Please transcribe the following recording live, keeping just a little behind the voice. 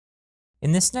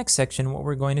In this next section, what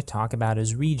we're going to talk about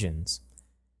is regions.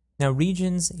 Now,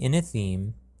 regions in a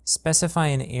theme specify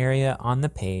an area on the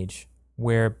page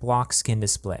where blocks can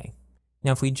display.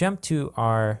 Now, if we jump to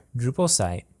our Drupal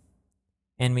site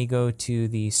and we go to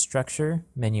the Structure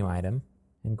menu item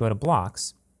and go to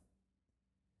Blocks,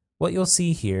 what you'll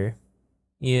see here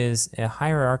is a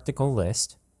hierarchical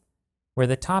list where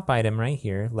the top item right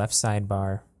here, left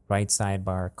sidebar, right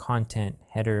sidebar, content,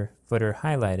 header, footer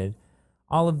highlighted,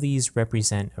 all of these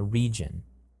represent a region.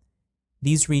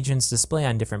 These regions display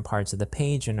on different parts of the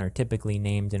page and are typically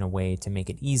named in a way to make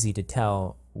it easy to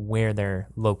tell where they're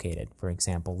located. For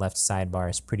example, left sidebar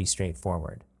is pretty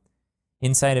straightforward.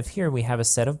 Inside of here, we have a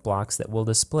set of blocks that will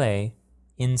display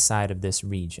inside of this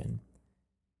region.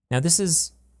 Now, this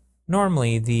is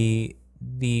normally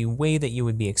the way that you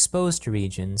would be exposed to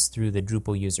regions through the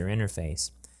Drupal user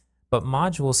interface. But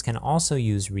modules can also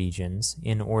use regions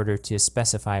in order to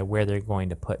specify where they're going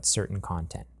to put certain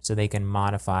content, so they can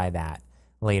modify that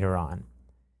later on.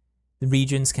 The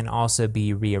regions can also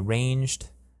be rearranged,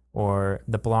 or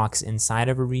the blocks inside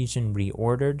of a region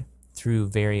reordered through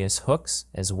various hooks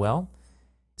as well.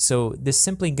 So this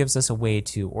simply gives us a way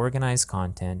to organize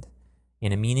content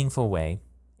in a meaningful way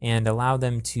and allow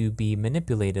them to be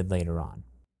manipulated later on.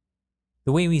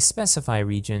 The way we specify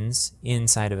regions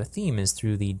inside of a theme is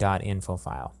through the .info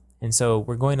file. And so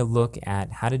we're going to look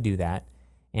at how to do that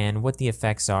and what the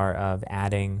effects are of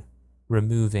adding,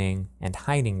 removing, and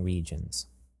hiding regions.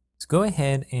 So go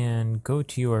ahead and go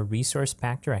to your resource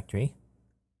pack directory.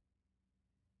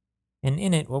 And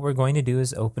in it, what we're going to do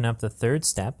is open up the third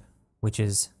step, which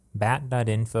is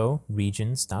bat.info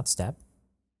regions.step.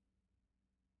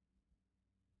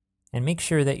 And make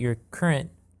sure that your current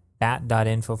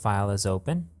bat.info file is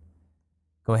open.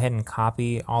 Go ahead and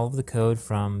copy all of the code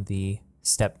from the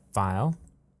step file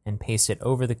and paste it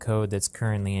over the code that's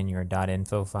currently in your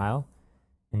 .info file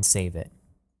and save it.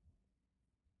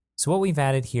 So what we've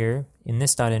added here in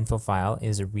this .info file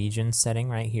is a region setting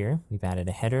right here. We've added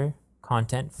a header,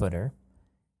 content, footer,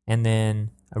 and then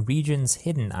a regions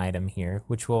hidden item here,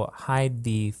 which will hide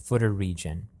the footer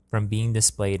region from being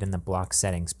displayed in the block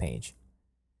settings page.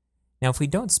 Now, if we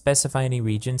don't specify any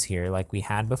regions here like we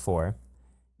had before,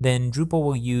 then Drupal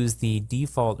will use the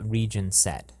default region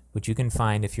set, which you can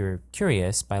find if you're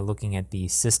curious by looking at the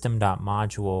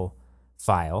system.module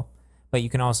file, but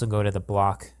you can also go to the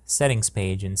block settings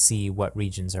page and see what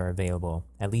regions are available,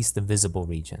 at least the visible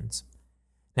regions.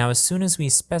 Now, as soon as we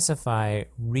specify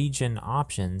region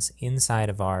options inside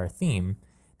of our theme,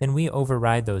 then we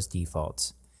override those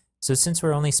defaults. So since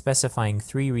we're only specifying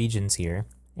 3 regions here,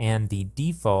 and the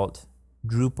default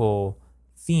Drupal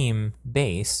theme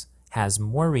base has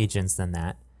more regions than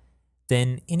that,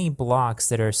 then any blocks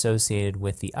that are associated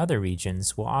with the other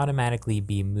regions will automatically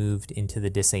be moved into the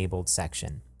disabled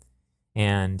section.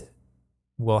 And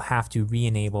we'll have to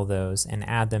re-enable those and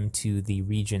add them to the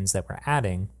regions that we're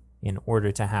adding in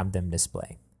order to have them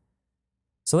display.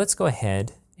 So let's go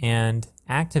ahead and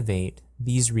activate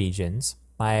these regions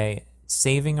by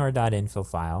saving our .info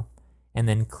file and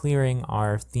then clearing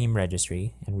our theme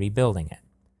registry and rebuilding it.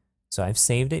 So I've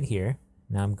saved it here.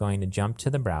 Now I'm going to jump to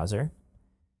the browser.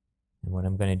 And what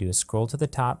I'm going to do is scroll to the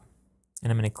top and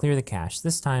I'm going to clear the cache.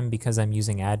 This time, because I'm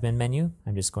using admin menu,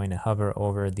 I'm just going to hover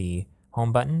over the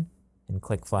home button and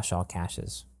click flush all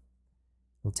caches.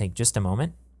 It'll take just a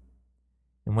moment.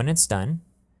 And when it's done,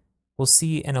 we'll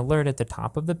see an alert at the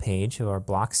top of the page of our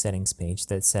block settings page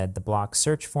that said the block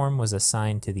search form was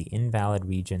assigned to the invalid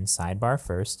region sidebar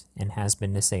first and has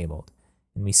been disabled.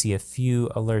 And we see a few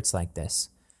alerts like this.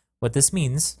 What this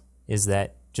means is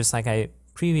that, just like I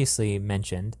previously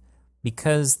mentioned,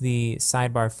 because the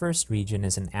sidebar first region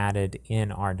isn't added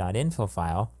in our .info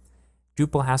file,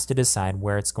 Drupal has to decide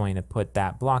where it's going to put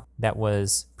that block that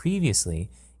was previously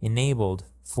enabled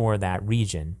for that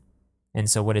region. And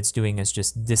so what it's doing is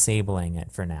just disabling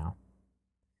it for now.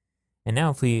 And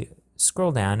now if we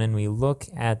scroll down and we look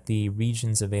at the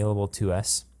regions available to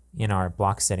us in our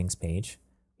block settings page,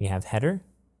 we have header,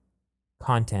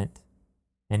 content,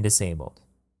 and disabled.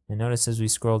 And notice as we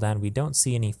scroll down, we don't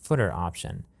see any footer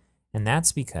option. And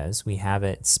that's because we have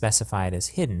it specified as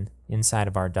hidden inside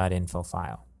of our .info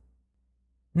file.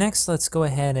 Next, let's go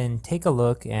ahead and take a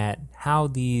look at how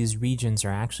these regions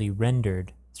are actually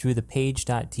rendered through the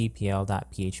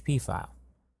page.tpl.php file.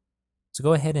 So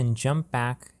go ahead and jump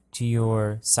back to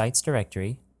your sites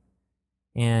directory,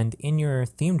 and in your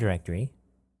theme directory,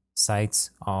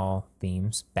 sites, all,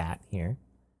 themes, bat here,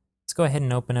 let's go ahead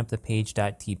and open up the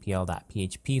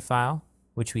page.tpl.php file,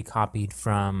 which we copied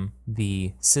from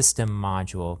the system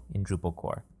module in Drupal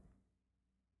core.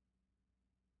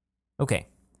 Okay,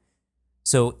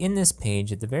 So in this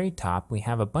page at the very top, we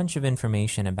have a bunch of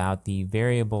information about the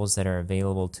variables that are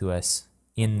available to us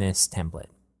in this template.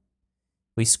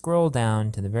 If we scroll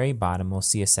down to the very bottom, we'll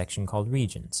see a section called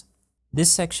Regions.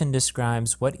 This section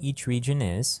describes what each region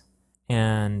is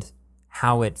and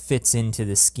how it fits into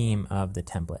the scheme of the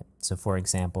template. So for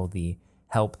example, the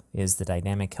help is the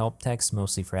dynamic help text,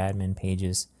 mostly for admin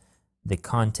pages. The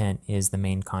content is the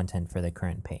main content for the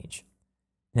current page.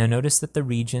 Now notice that the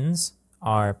regions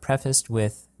are prefaced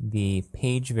with the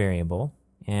page variable,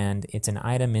 and it's an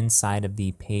item inside of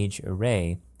the page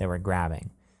array that we're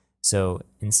grabbing. So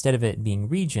instead of it being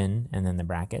region and then the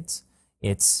brackets,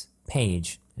 it's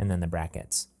page and then the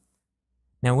brackets.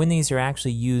 Now when these are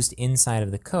actually used inside of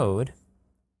the code,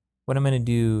 what I'm going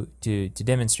to do to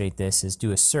demonstrate this is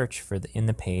do a search for in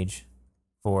the page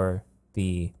for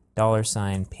the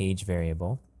 $page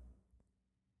variable,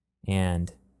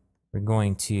 and we're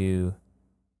going to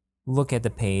look at the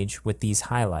page with these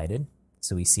highlighted,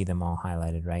 so we see them all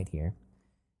highlighted right here.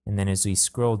 And then as we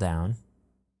scroll down,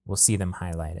 we'll see them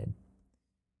highlighted.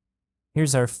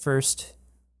 Here's our first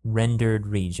rendered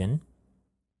region.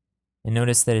 And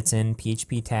notice that it's in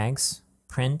PHP tags,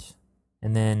 print,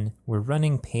 and then we're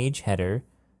running page header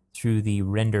through the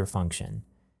render function.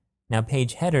 Now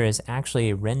page header is actually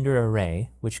a render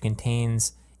array which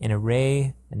contains an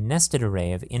array, a nested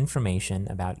array of information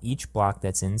about each block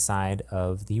that's inside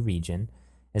of the region,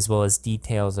 as well as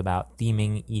details about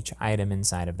theming each item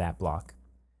inside of that block.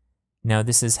 Now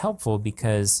this is helpful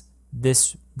because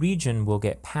this region will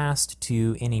get passed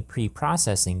to any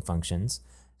pre-processing functions.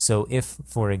 So if,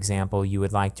 for example, you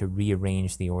would like to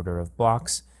rearrange the order of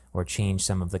blocks or change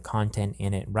some of the content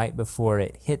in it right before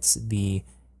it hits the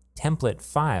template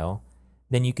file,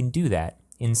 then you can do that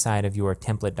inside of your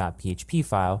template.php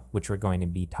file, which we're going to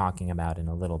be talking about in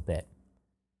a little bit.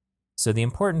 So the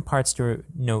important parts to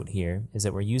note here is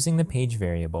that we're using the page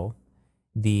variable,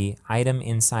 the item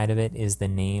inside of it is the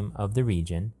name of the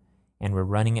region, and we're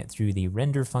running it through the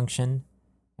render function,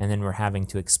 and then we're having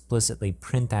to explicitly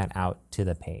print that out to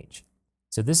the page.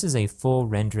 So this is a full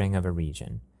rendering of a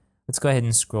region. Let's go ahead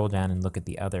and scroll down and look at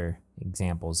the other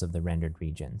examples of the rendered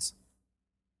regions.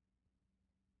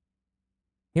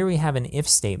 Here we have an if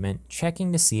statement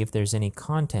checking to see if there's any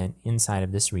content inside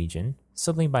of this region,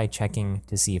 simply by checking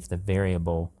to see if the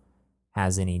variable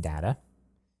has any data.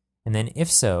 And then if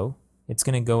so, it's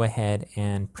going to go ahead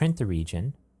and print the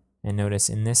region. And notice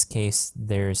in this case,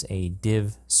 there's a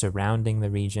div surrounding the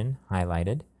region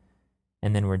highlighted.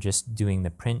 And then we're just doing the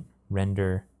print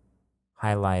render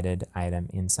highlighted item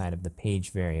inside of the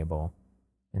page variable.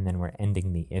 And then we're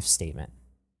ending the if statement.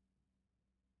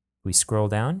 If we scroll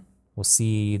down, we'll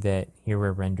see that here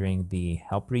we're rendering the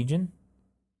help region.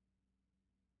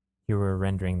 Here we're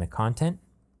rendering the content.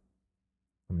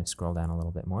 I'm going to scroll down a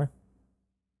little bit more.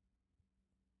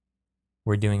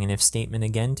 We're doing an if statement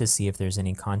again to see if there's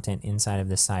any content inside of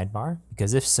the sidebar,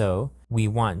 because if so, we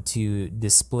want to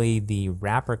display the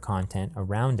wrapper content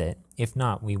around it. If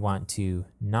not, we want to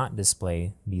not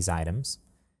display these items.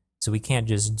 So we can't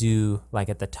just do like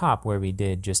at the top where we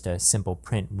did just a simple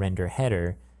print render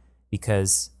header,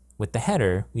 because with the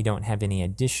header, we don't have any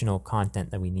additional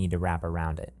content that we need to wrap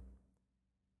around it.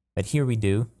 But here we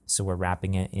do, so we're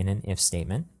wrapping it in an if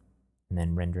statement and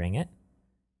then rendering it.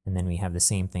 And then we have the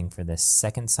same thing for this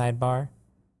second sidebar.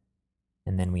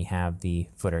 And then we have the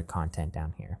footer content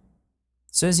down here.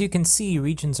 So as you can see,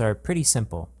 regions are pretty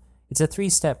simple. It's a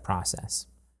three-step process.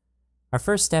 Our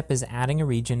first step is adding a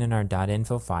region in our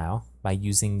 .info file by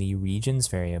using the regions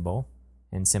variable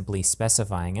and simply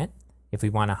specifying it. If we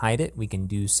want to hide it, we can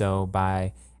do so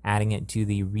by adding it to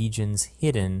the regions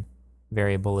hidden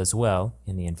variable as well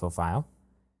in the info file.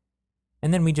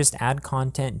 And then we just add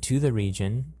content to the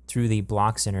region through the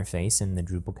blocks interface in the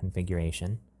Drupal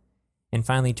configuration. And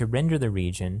finally, to render the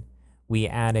region, we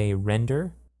add a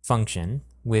render function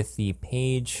with the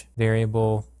page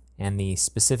variable and the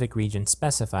specific region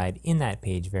specified in that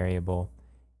page variable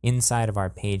inside of our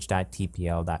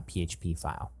page.tpl.php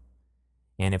file.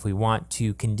 And if we want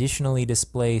to conditionally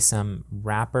display some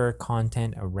wrapper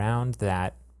content around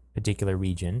that particular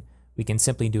region, we can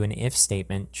simply do an if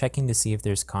statement checking to see if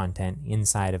there's content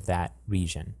inside of that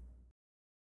region.